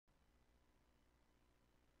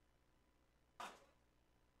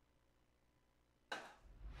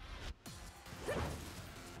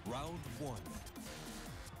Round one.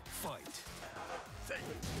 Fight.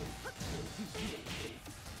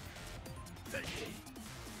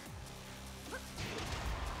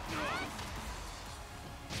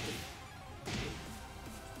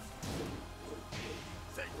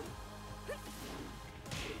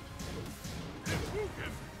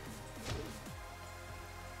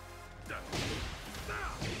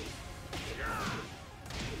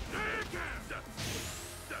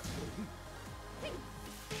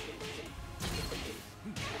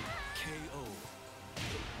 KO.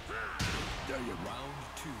 Round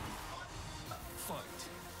two. Fight.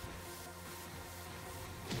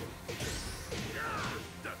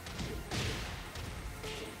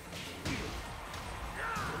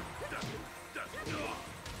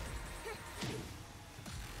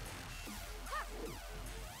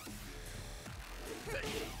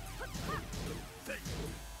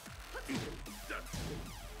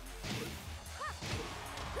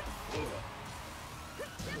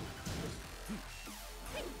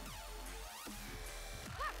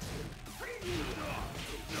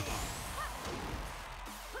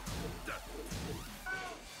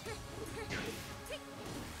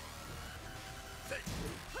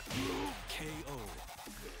 KO.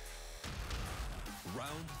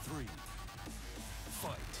 Round three.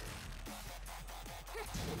 Fight.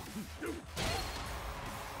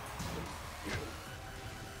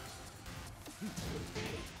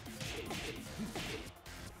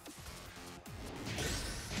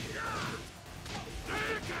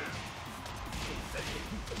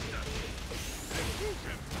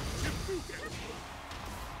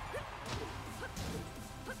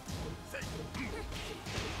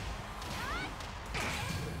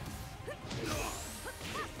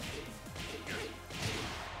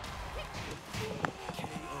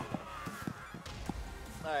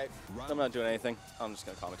 Alright, I'm not doing anything. I'm just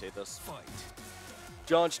going to commentate this. Fight.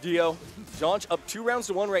 Jonch Dio. Jonch up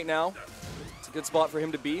 2-1 right now. It's a good spot for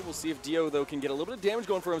him to be. We'll see if Dio, though, can get a little bit of damage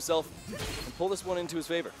going for himself and pull this one into his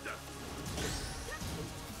favor.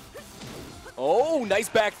 Oh, nice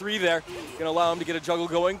back three there. Gonna allow him to get a juggle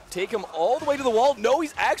going. Take him all the way to the wall. No,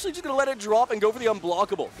 he's actually just gonna let it drop and go for the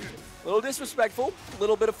unblockable. A little disrespectful, a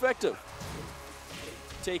little bit effective.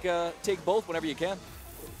 Take both whenever you can.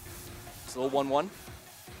 It's a little 1-1.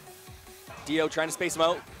 Dio trying to space him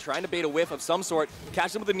out, trying to bait a whiff of some sort.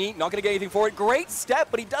 Catch him with the knee, not gonna get anything for it. Great step,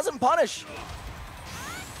 but he doesn't punish.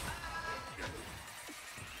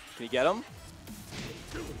 Can he get him?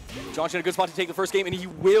 Jonch in a good spot to take the first game, and he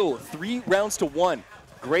will. 3-1.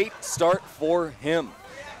 Great start for him.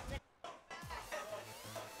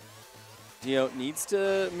 Dio needs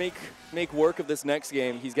to make work of this next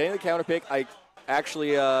game. He's getting the counter pick. I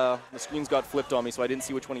actually the screens got flipped on me, so I didn't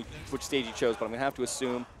see which stage he chose. But I'm gonna have to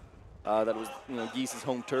assume that it was Geese's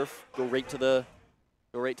home turf. Go right to the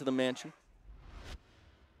mansion.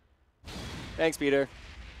 Thanks, Peter.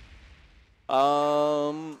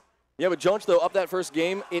 Yeah, but Jonch, though, up that first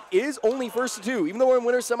game, it is only first to two. Even though we're in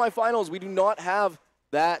winners semifinals, we do not have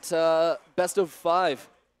that best of 5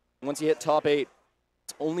 once you hit top 8.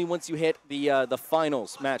 It's only once you hit the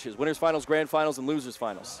finals matches. Winners finals, grand finals, and losers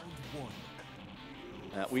finals.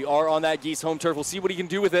 We are on that Geese home turf. We'll see what he can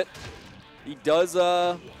do with it. He does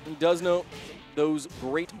know those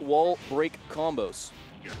great wall break combos.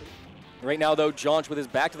 Right now, though, Jonch with his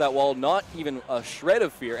back to that wall, not even a shred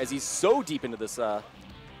of fear as he's so deep into this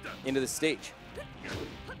stage.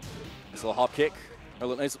 Nice little hop kick.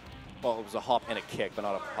 Nice, well, it was a hop and a kick, but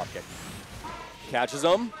not a hop kick. Catches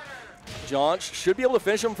him. Jonch should be able to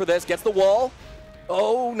finish him for this. Gets the wall.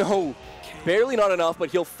 Oh, no. Barely not enough, but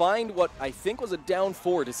he'll find what I think was a down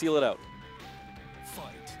 4 to seal it out.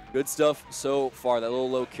 Good stuff so far. That little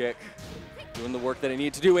low kick doing the work that I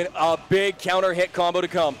need to do, and a big counter hit combo to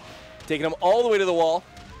come. Taking him all the way to the wall.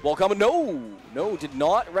 Wall combo. No, did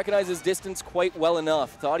not recognize his distance quite well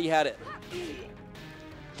enough. Thought he had it.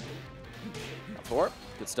 Up 4.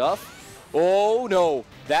 Good stuff. Oh, no.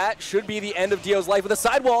 That should be the end of Dio's life with a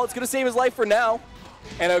sidewall. It's going to save his life for now.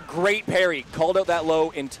 And a great parry. Called out that low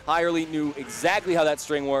entirely, knew exactly how that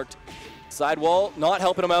string worked. Sidewall not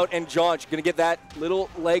helping him out, and Jonch going to get that little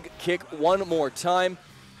leg kick one more time.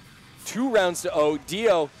 2-0.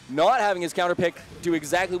 Dio not having his counter pick do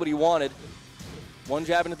exactly what he wanted. One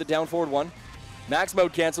jab into the down forward one. Max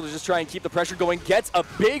mode cancel to just try and keep the pressure going. Gets a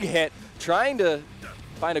big hit, trying to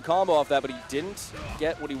find a combo off that, but he didn't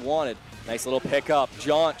get what he wanted. Nice little pickup.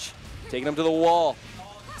 Jonch taking him to the wall.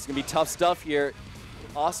 It's going to be tough stuff here.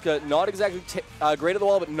 Asuka not exactly great at the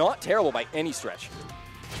wall, but not terrible by any stretch.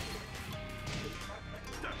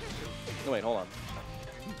 No, wait, hold on.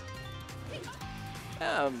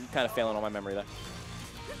 I'm kind of failing on my memory there.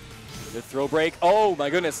 Good throw break. Oh my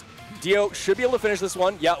goodness. Dio should be able to finish this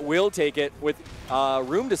one. Yeah, will take it with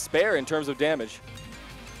room to spare in terms of damage.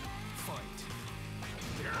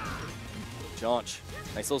 jonch.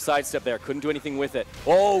 Nice little sidestep there. Couldn't do anything with it.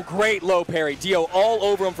 Oh, great low parry. Dio all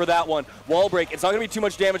over him for that one. Wall break. It's not going to be too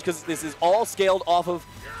much damage because this is all scaled off of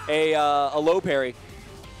a low parry.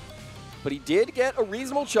 But he did get a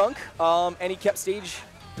reasonable chunk, and he kept stage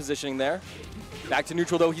positioning there. Back to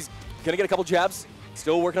neutral, though. He's going to get a couple jabs.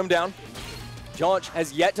 Still working him down. jonch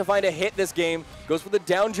has yet to find a hit this game. Goes for the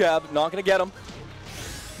down jab. Not going to get him.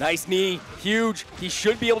 Nice knee. Huge. He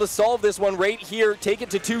should be able to solve this one right here. Take it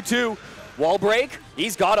to 2-2. Wall break.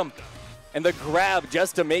 He's got him. And the grab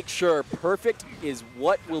just to make sure. Perfect is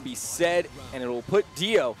what will be said, and it will put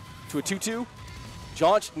Dio to a 2-2.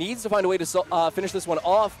 jonch needs to find a way to finish this one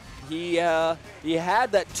off. He had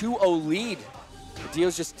that 2-0 lead.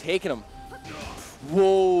 Dio's just taking him.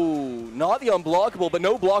 Whoa, not the unblockable, but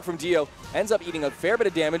no block from Dio. Ends up eating a fair bit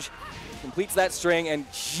of damage. Completes that string, and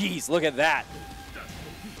jeez, look at that.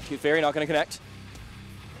 Tooth Fairy not going to connect.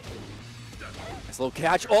 Nice little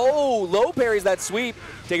catch. Oh, low parries that sweep.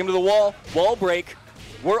 Take him to the wall. Wall break.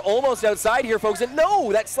 We're almost outside here, folks. And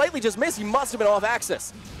no, that slightly just missed. He must have been off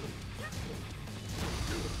axis.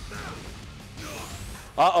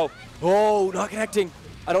 Uh-oh. Oh, not connecting.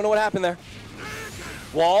 I don't know what happened there.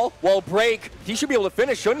 Wall break. He should be able to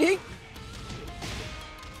finish, shouldn't he?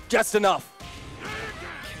 Just enough.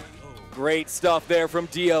 Great stuff there from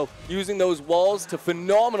Dio, using those walls to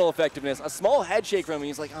phenomenal effectiveness. A small head shake from him.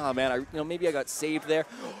 He's like, oh man, maybe I got saved there.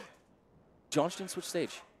 jonch didn't switch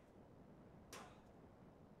stage.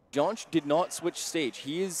 jonch did not switch stage.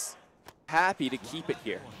 He is happy to keep it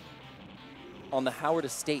here on the Howard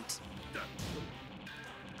Estate.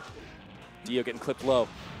 Dio getting clipped low.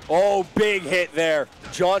 Oh, big hit there.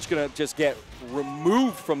 jonch gonna just get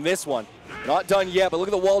removed from this one. Not done yet, but look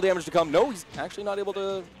at the wall damage to come. No, he's actually not able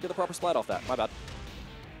to get the proper splat off that. My bad.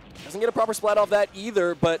 Doesn't get a proper splat off that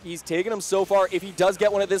either, but he's taken him so far. If he does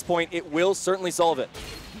get one at this point, it will certainly solve it.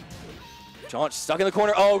 jonch stuck in the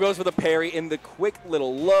corner. Oh, goes for the parry in the quick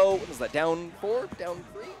little low. What is that, down 4? Down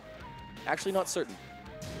 3? Actually not certain.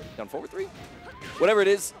 Down 4 or 3? Whatever it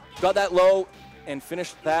is, got that low and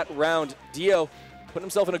finished that round. Dio putting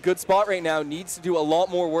himself in a good spot right now. Needs to do a lot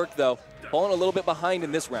more work, though. Falling a little bit behind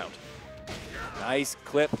in this round. Nice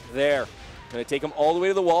clip there. Gonna take him all the way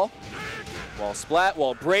to the wall. Wall splat,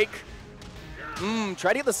 wall break. Try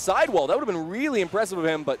to get the side wall. That would have been really impressive of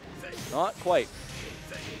him, but not quite.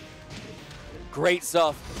 Great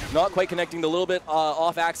stuff. Not quite connecting the little bit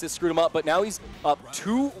off axis, screwed him up, but now he's up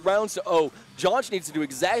 2 rounds to 0. jonch needs to do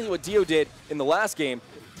exactly what Dio did in the last game.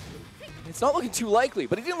 It's not looking too likely,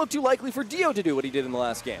 but it didn't look too likely for Dio to do what he did in the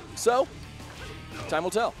last game. So, time will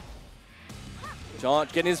tell.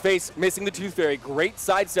 jonch getting his face, missing the Tooth Fairy. Great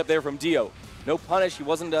sidestep there from Dio. No punish. He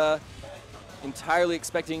wasn't entirely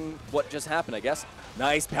expecting what just happened, I guess.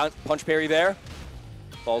 Nice punch parry there.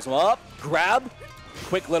 Falls him up. Grab.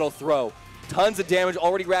 Quick little throw. Tons of damage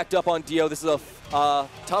already racked up on Dio. This is a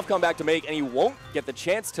tough comeback to make, and he won't get the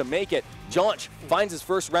chance to make it. jonch finds his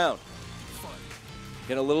first round.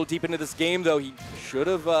 Getting a little deep into this game, though. He should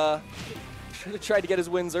have tried to get his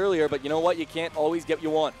wins earlier, but you know what? You can't always get what you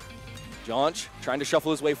want. jonch trying to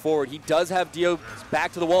shuffle his way forward. He does have Dio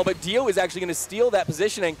back to the wall, but Dio is actually going to steal that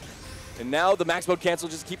positioning. And now the max mode cancel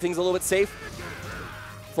just to keep things a little bit safe.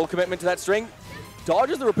 Full commitment to that string.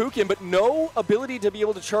 Dodges the Reppukian, but no ability to be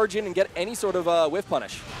able to charge in and get any sort of whiff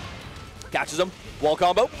punish. Catches him. Wall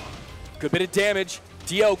combo. Good bit of damage.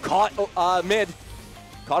 Dio caught mid.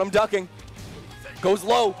 Caught him ducking. Goes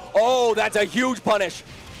low. Oh, that's a huge punish.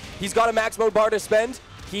 He's got a max mode bar to spend.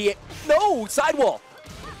 No, sidewall.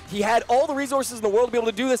 He had all the resources in the world to be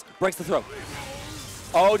able to do this. Breaks the throw.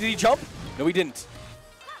 Oh, did he jump? No, he didn't.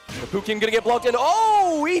 Reppukian gonna get blocked in.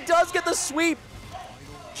 Oh, he does get the sweep.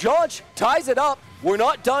 jonch ties it up. We're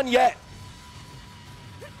not done yet.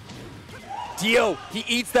 Dio, he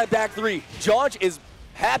eats that back 3. jonch is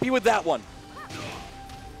happy with that one.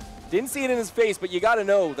 Didn't see it in his face, but you gotta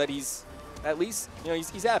know that he's at least,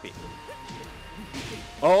 he's happy.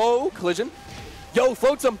 Oh, collision. Yo,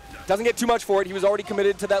 floats him. Doesn't get too much for it. He was already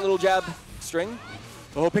committed to that little jab string.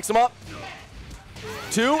 Oh, picks him up.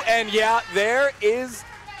 2, and yeah, there is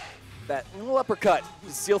that little uppercut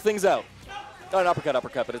to seal things out. Not an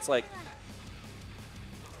uppercut, but it's like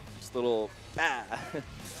just a little,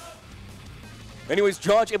 Anyways,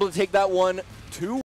 jonch able to take that one 2